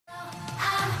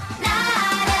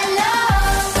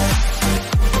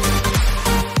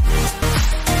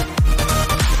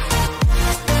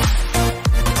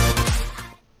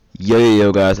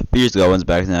Yo guys, Fierce Goblins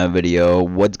back in that video.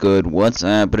 What's good? What's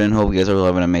happening? Hope you guys are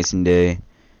having an amazing day.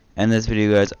 And this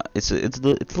video, guys, it's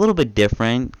a little bit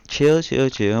different. Chill.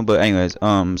 But anyways,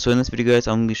 so in this video, guys,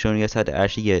 I'm gonna be showing you guys how to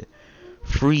actually get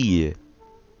free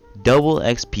double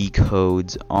XP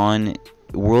codes on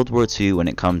World War II when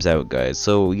it comes out, guys.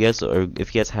 So you guys, or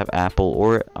if you guys have Apple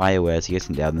or iOS, you guys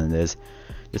can download this.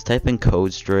 Just type in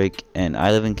Code Strike, and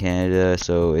I live in Canada,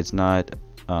 so it's not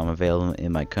available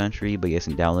in my country, but you guys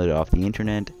can download it off the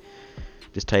internet.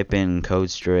 Just type in Code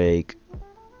Strike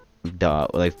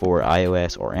like for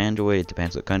iOS or Android. It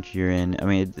depends what country you're in. I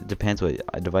mean, it depends what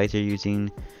device you're using.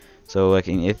 So like,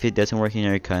 if it doesn't work in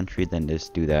your country, then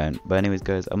just do that. But anyways,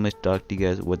 guys, I'm gonna talk to you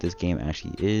guys what this game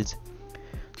actually is.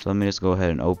 So let me just go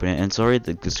ahead and open it. And sorry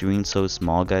the screen's so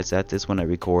small, guys. That's this when I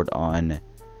record on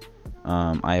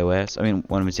iOS. I mean,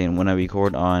 what I'm saying, when I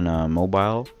record on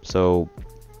mobile. So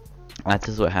that's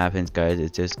just what happens, guys.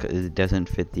 It doesn't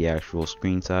fit the actual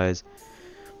screen size.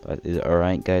 But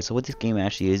alright, guys. So what this game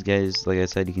actually is, guys, like I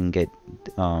said, you can get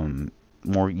you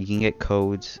can get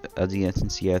codes. As you guys can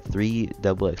see, I have 3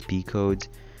 double XP codes,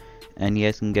 and you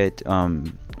guys can get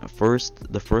the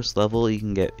first level.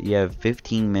 You have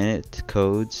 15-minute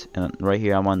codes, and right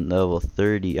here I'm on level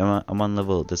 30. I'm on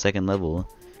the second level,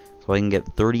 so I can get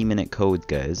 30-minute codes,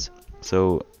 guys.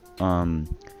 So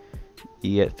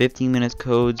you get 15-minute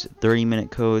codes, 30-minute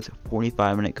codes,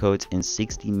 45-minute codes, and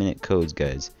 60-minute codes,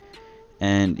 guys.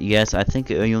 And yes, I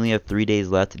think you only have 3 days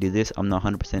left to do this. I'm not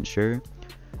 100% sure.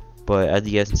 But as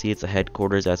you guys can see, it's the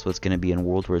headquarters. That's what's going to be in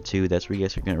World War II. That's where you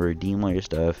guys are going to redeem all your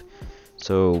stuff.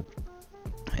 So,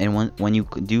 and when you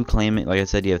do claim it, like I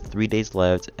said, you have 3 days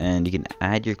left. And you can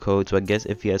add your code. So I guess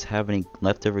if you guys have any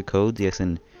leftover codes, you guys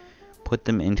can put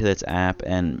them into this app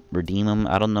and redeem them.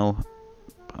 I don't know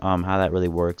how that really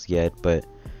works yet, but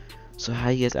so how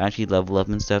you guys actually level up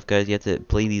and stuff, guys, you have to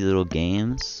play these little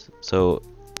games. So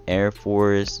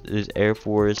there's Air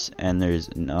Force, and there's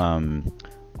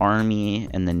Army,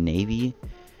 and the Navy.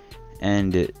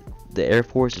 And the Air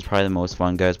Force is probably the most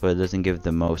fun, guys, but it doesn't give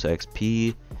the most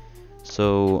XP.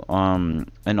 So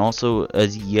and also,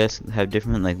 as you guys have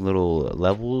different like little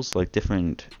levels, like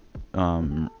different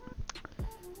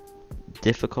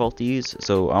difficulties.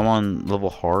 So I'm on level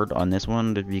hard on this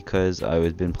one because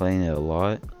I've been playing it a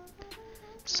lot.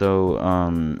 So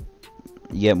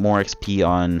you get more XP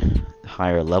on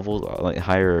higher levels, like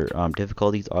higher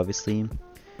difficulties, obviously.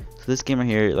 So this game right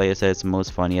here, like I said, it's the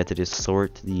most fun. You have to just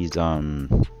sort these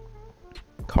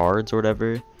cards or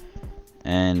whatever,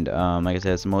 and like I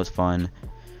said, it's the most fun.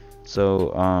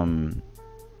 So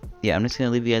yeah, I'm just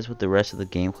gonna leave you guys with the rest of the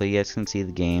gameplay. You guys can see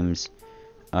the games.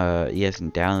 You guys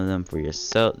can download them for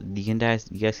yourself. You guys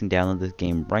can download this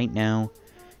game right now.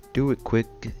 Do it quick,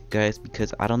 guys,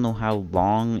 because I don't know how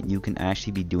long you can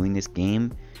actually be doing this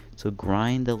game. So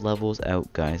grind the levels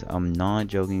out, guys. I'm not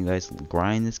joking, guys.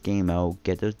 Grind this game out.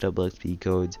 Get those double XP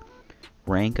codes.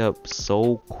 Rank up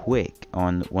so quick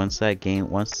on once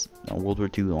World War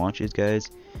II launches, guys.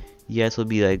 You guys will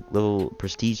be like level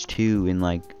Prestige 2 in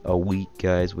like a week,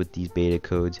 guys, with these beta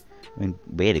codes. I mean,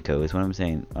 beta codes, what I'm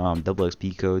saying, double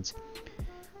XP codes.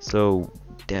 So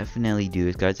definitely do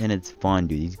this, guys, and it's fun,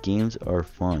 dude. These games are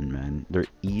fun, man. They're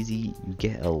easy. You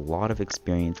get a lot of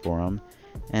experience for them,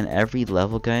 and every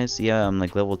level, guys. Yeah, I'm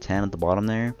like level 10 at the bottom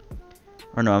there,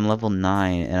 or no, I'm level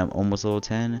 9 and I'm almost level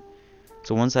 10.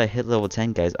 So once I hit level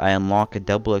 10, guys, I unlock a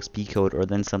double XP code or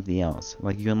then something else.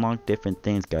 Like, you unlock different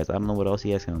things, guys. I don't know what else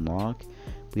you guys can unlock,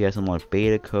 but you guys unlock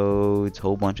beta codes,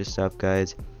 whole bunch of stuff,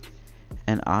 guys.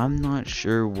 And I'm not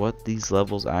sure what these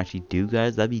levels actually do,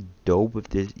 guys. That'd be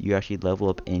dope if you actually level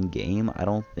up in game. I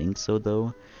don't think so,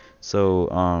 though.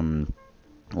 So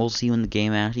we'll see when the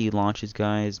game actually launches,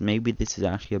 guys. Maybe this is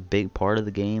actually a big part of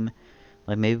the game.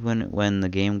 Like, maybe when the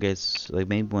game gets, like,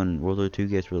 maybe when World War II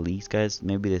gets released, guys,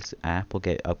 maybe this app will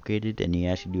get upgraded and you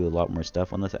actually do a lot more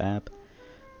stuff on this app.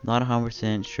 Not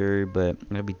 100% sure, but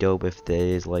it'd be dope if it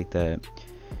is like that.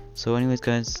 So anyways,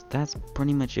 guys, that's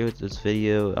pretty much it with this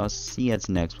video. I'll see you at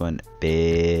the next one.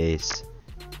 Peace.